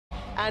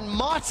and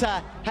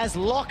Marta has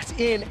locked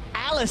in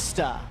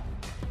Alistair.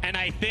 And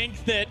I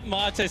think that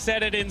Marta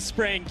said it in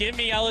spring, give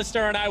me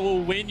Alistair and I will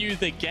win you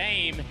the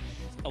game.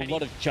 A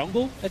lot of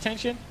jungle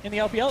attention in the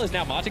LPL as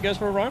now Marta goes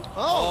for a roam.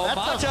 Oh, that's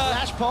Marta. a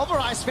flash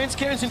pulverized.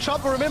 Svenskerin's in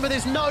trouble. Remember,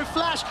 there's no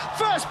flash.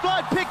 First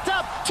blood picked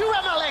up to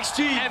MLXG.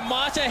 And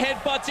Marta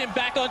headbutts him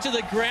back onto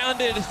the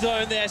grounded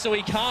zone there, so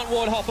he can't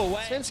ward hop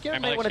away.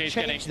 Svenskerin may want to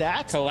change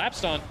that.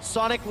 Collapsed on.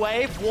 Sonic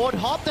Wave, ward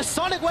hop. The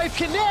Sonic Wave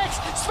connects.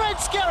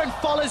 Svenskerin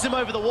follows him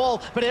over the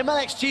wall, but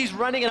MLXG's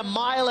running at a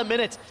mile a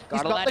minute.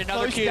 He's got the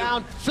close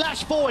down.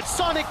 Flash forward.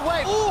 Sonic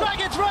Wave.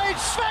 Dragon's Rage.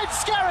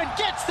 Svenskerin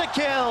gets the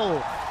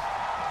kill.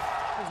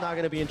 He's now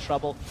going to be in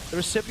trouble. The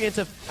recipient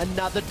of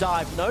another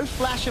dive. No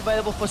flash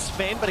available for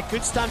Sven, but a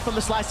good stun from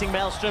the Slicing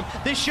Maelstrom.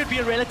 This should be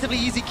a relatively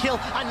easy kill,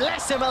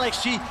 unless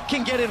MLXG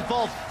can get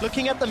involved.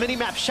 Looking at the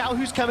minimap,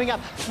 Xiaohu's coming up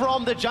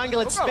from the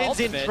jungle, and Sven's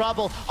in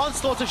trouble.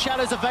 Onslaught of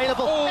Shadows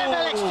available.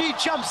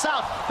 MLXG jumps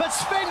out, but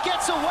Sven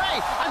gets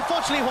away.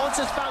 Unfortunately, Horns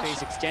has found...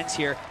 Phase extends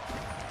here.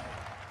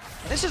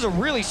 This is a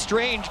really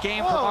strange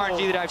game from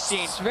RNG that I've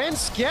seen.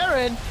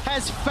 Svenskerin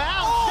has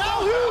found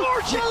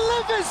Xiaohu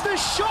delivers the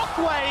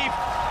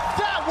shockwave.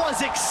 That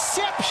was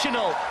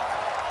exceptional.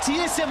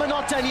 TSM are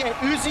not done yet.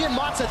 Uzi and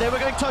Marta, they were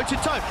going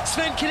toe-to-toe.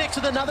 Sven connects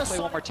with another... Play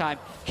one more time.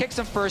 Kicks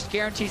him first,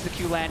 guarantees the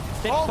Q land,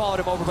 then followed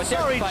him over, but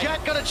sorry,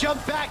 Jack got to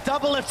jump back.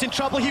 Double lift's in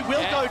trouble. He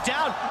will go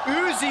down.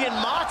 Uzi and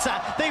Marta,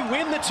 they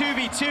win the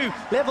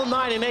 2v2. Level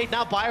 9 and 8.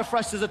 Now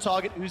Biofrost is a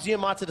target. Uzi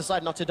and Marta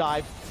decide not to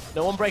dive.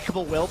 No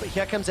unbreakable will, but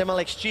here comes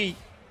MLXG.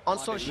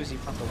 Onslaught Uzi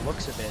from the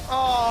looks of it.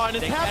 Oh, and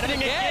it's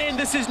happening again.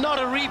 This is not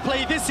a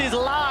replay. This is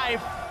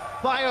live.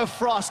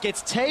 Biofrost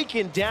gets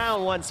taken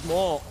down once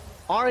more.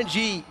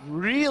 RNG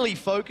really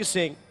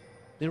focusing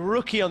the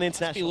rookie on the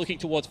international. Be looking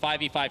towards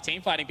 5v5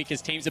 team fighting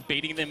because teams are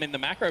beating them in the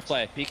macro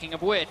play. Speaking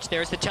of which,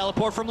 there's the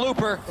teleport from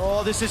Looper.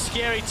 Oh, this is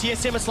scary.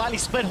 TSM is slightly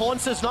split.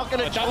 Hornster's not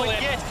going to join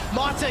yet.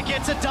 Marta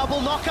gets a double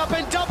knock-up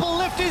and double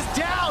lift is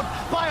down.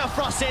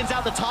 Biofrost sends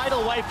out the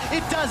tidal wave.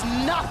 It does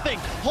nothing.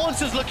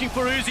 Hornster's looking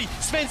for Uzi.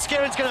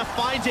 Svenskerin's going to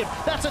find him.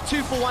 That's a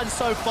 2-for-1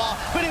 so far,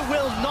 but it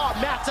will not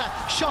matter.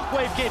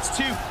 Shockwave gets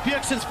 2.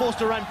 Bjergsen's forced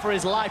to run for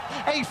his life.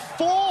 A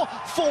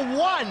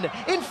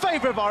 4-for-1 in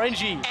favor of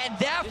RNG. And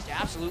that just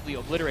absolutely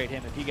obliterate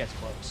him if he gets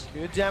close.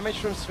 Good damage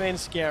from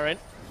Svenskerin.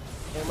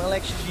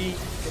 MLXG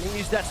going to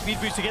use that speed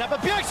boost to get up,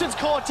 but Bjergsen's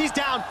caught. He's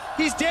down.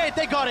 He's dead.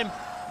 They got him.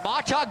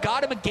 Mata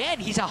got him again.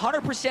 He's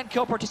 100%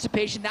 kill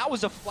participation. That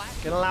was a flat.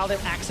 Gonna allow them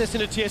access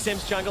into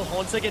TSM's jungle.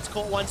 Hornster gets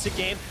caught once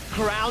again.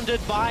 Grounded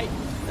by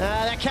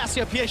that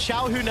Cassiopeia.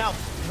 Xiaohu now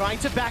trying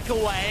to back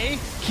away.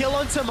 Kill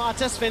onto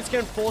Marta.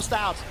 Svenskerin forced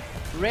out.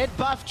 Red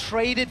buff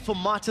traded for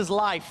Marta's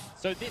life.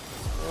 So this...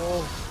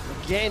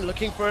 Again,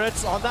 looking for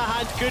it on the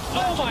hunt. Good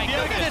flash. Oh my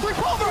goodness.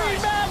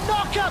 Three-man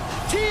knockup.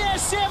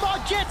 TSM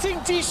are getting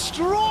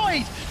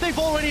destroyed. They've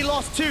already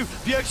lost 2.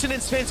 Bjergsen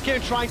and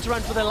Svenskerin trying to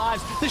run for their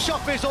lives. The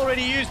shockwave's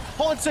already used.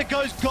 Hornster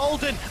goes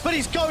golden, but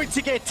he's going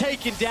to get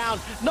taken down.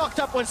 Knocked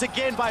up once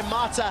again by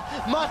Marta.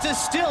 Marta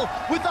still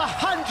with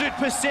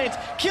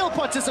 100% kill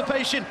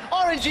participation.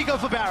 RNG go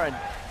for Baron.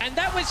 And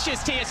that was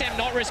just TSM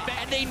not respect.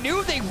 And they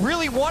knew they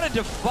really wanted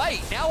to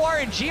fight. Now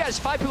RNG has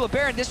 5 people at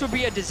Baron. This would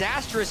be a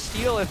disastrous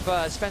steal if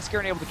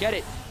Svenskerin able to get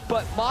it.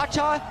 But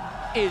Mata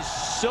is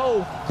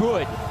so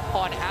good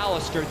on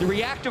Alistair. The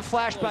reactive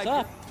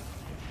flashback.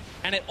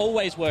 And it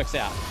always works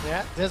out.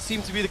 Yeah, does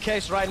seem to be the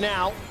case right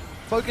now.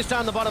 Focus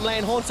down the bottom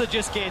lane. Hornster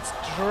just gets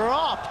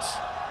dropped.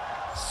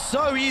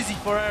 So easy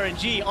for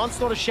RNG.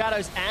 Onslaught of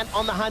Shadows and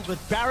on the hunt with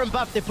Baron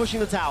buff. They're pushing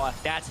the tower.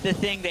 That's the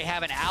thing. They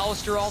have an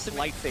Alistair ultimate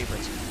light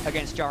favorites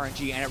against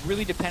RNG, and it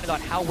really depended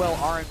on how well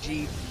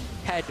RNG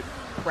had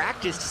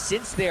practiced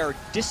since their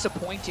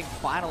disappointing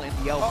final in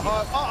the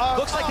LPL.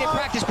 Looks like they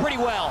practiced pretty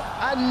well.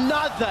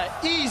 Another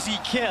easy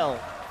kill.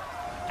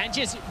 And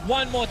just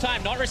one more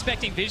time, not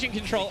respecting vision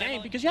control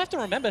aim, because you have to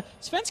remember,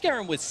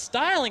 Svenskerin was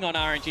styling on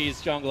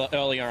RNG's jungler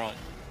earlier on.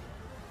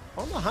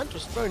 On the hunt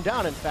was thrown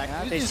down, in fact.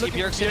 Yeah, they see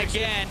Bjergsen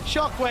again.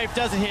 Shockwave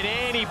doesn't hit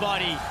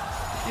anybody.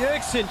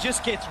 Bjergsen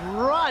just gets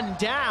run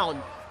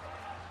down.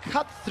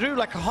 Cut through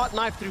like a hot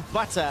knife through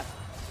butter.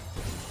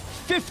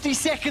 50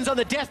 seconds on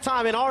the death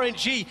time in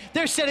RNG.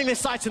 They're setting their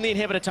sights on the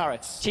inhibitor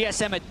turrets.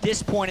 TSM at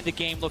this point in the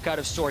game look out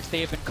of sorts. They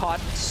have been caught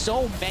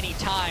so many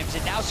times,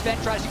 and now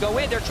Sven tries to go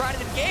in. They're trying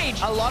to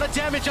engage. A lot of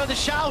damage on the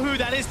Xiaohu.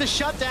 That is the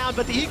shutdown,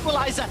 but the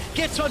equalizer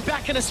gets one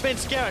back into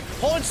Svenskerin.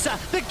 Hornster,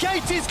 the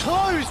gate is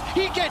closed.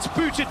 He gets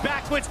booted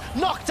backwards.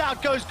 Knocked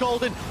out goes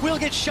Golden. Will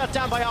get shut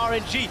down by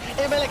RNG.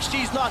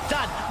 MLXG's not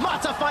done.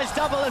 Mata finds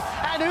double lift,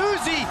 and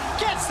Uzi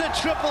gets the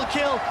triple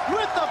kill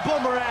with the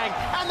boomerang,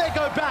 and they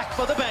go back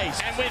for the base.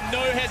 And with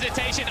no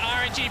hesitation,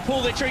 RNG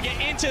pull the trigger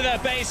into the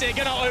base. They're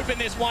going to open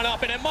this one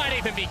up, and it might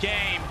even be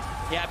game.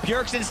 Yeah,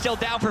 Bjergsen's still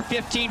down for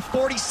 15,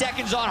 40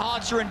 seconds on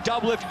Hanser and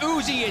Doublift.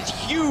 Uzi is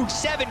huge,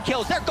 7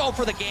 kills. They're going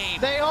for the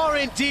game. They are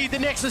indeed. The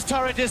Nexus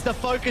turret is the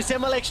focus.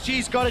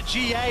 MLXG's got a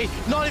GA,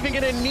 not even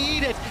going to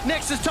need it.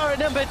 Nexus turret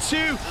number 2,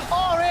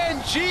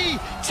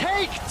 RNG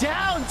take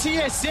down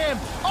TSM.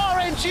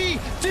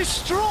 RNG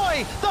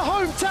destroy the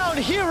hometown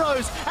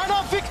heroes and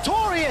are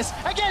victorious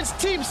against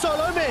Team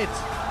Solo Mid.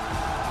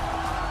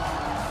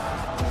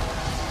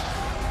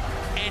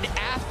 And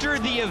after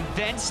the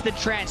events that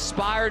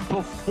transpired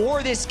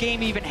before this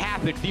game even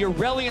happened, the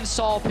Aurelion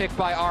Sol pick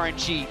by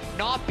RNG,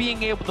 not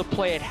being able to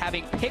play it,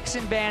 having picks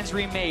and bans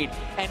remade,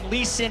 and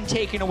Lee Sin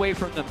taken away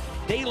from them,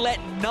 they let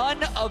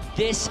none of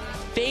this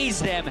phase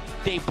them.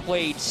 They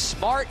played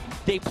smart,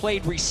 they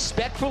played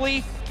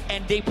respectfully,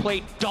 and they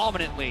played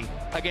dominantly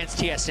against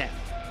TSM.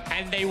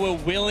 And they were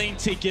willing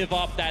to give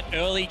up that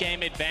early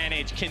game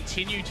advantage,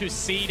 continue to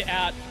seed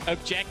out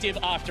objective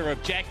after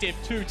objective,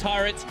 2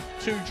 turrets,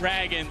 2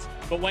 dragons.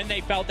 But when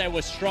they felt they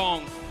were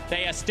strong,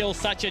 they are still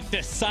such a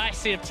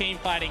decisive team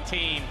fighting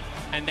team.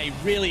 And they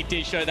really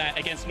did show that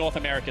against North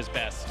America's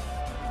best.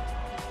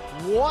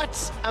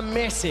 What a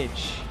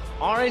message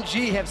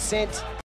RNG have sent